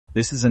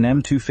This is an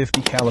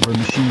M250 caliber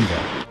machine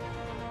gun.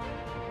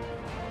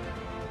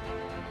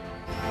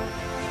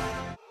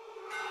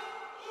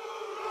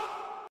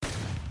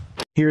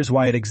 Here's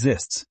why it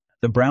exists.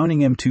 The Browning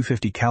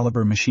M250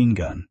 caliber machine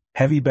gun,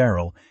 heavy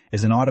barrel,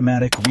 is an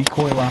automatic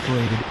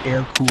recoil-operated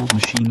air-cooled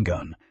machine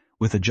gun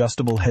with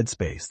adjustable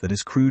headspace that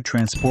is crew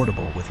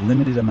transportable with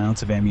limited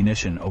amounts of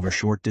ammunition over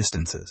short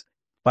distances.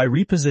 By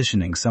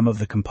repositioning some of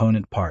the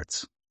component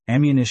parts,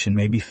 ammunition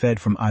may be fed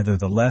from either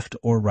the left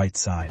or right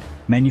side.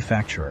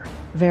 Manufacturer: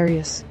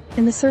 various.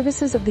 In the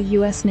services of the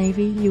U.S.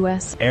 Navy,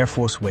 U.S. Air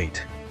Force.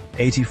 Weight: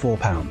 84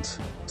 pounds,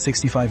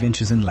 65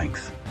 inches in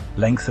length.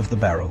 Length of the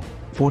barrel: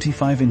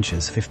 45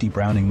 inches. 50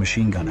 Browning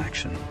machine gun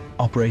action.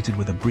 Operated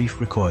with a brief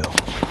recoil.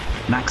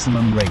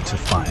 Maximum rate of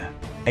fire: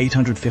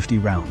 850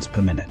 rounds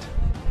per minute.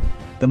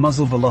 The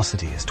muzzle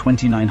velocity is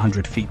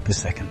 2,900 feet per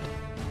second.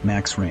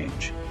 Max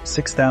range: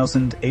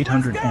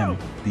 6,800 m.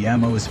 The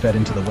ammo is fed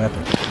into the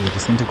weapon through a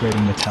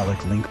disintegrating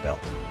metallic link belt.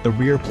 The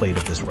rear plate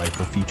of this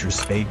rifle features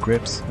spade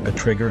grips, a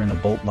trigger, and a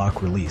bolt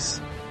lock release.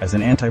 As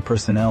an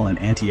anti-personnel and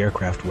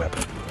anti-aircraft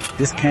weapon,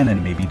 this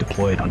cannon may be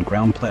deployed on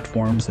ground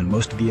platforms and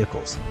most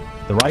vehicles.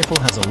 The rifle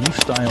has a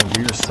leaf-style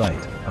rear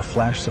sight, a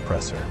flash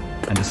suppressor,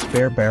 and a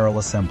spare barrel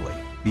assembly.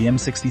 The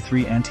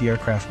M63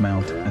 anti-aircraft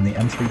mount and the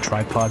M3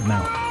 tripod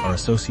mount are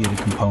associated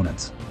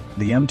components.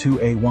 The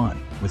M2A1,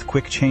 with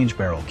quick change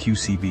barrel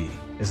QCB,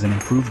 is an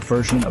improved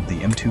version of the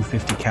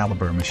M250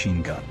 caliber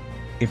machine gun.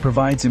 It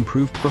provides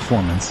improved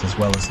performance as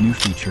well as new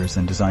features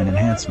and design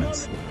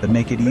enhancements that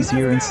make it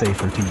easier and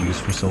safer to use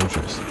for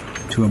soldiers.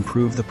 To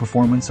improve the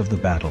performance of the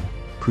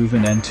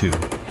battle-proven N2,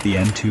 the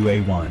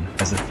M2A1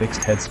 has a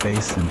fixed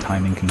headspace and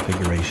timing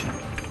configuration,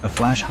 a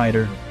flash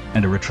hider,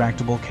 and a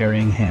retractable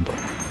carrying handle.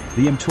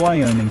 The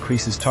M2A1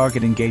 increases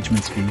target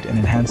engagement speed and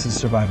enhances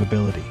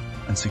survivability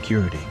and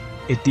security.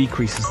 It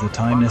decreases the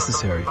time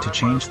necessary to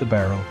change the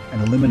barrel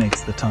and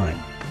eliminates the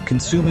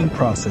time-consuming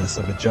process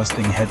of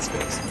adjusting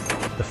headspace.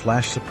 The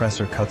flash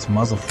suppressor cuts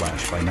muzzle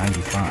flash by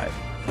 95,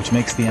 which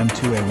makes the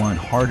M2A1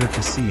 harder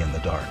to see in the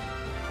dark.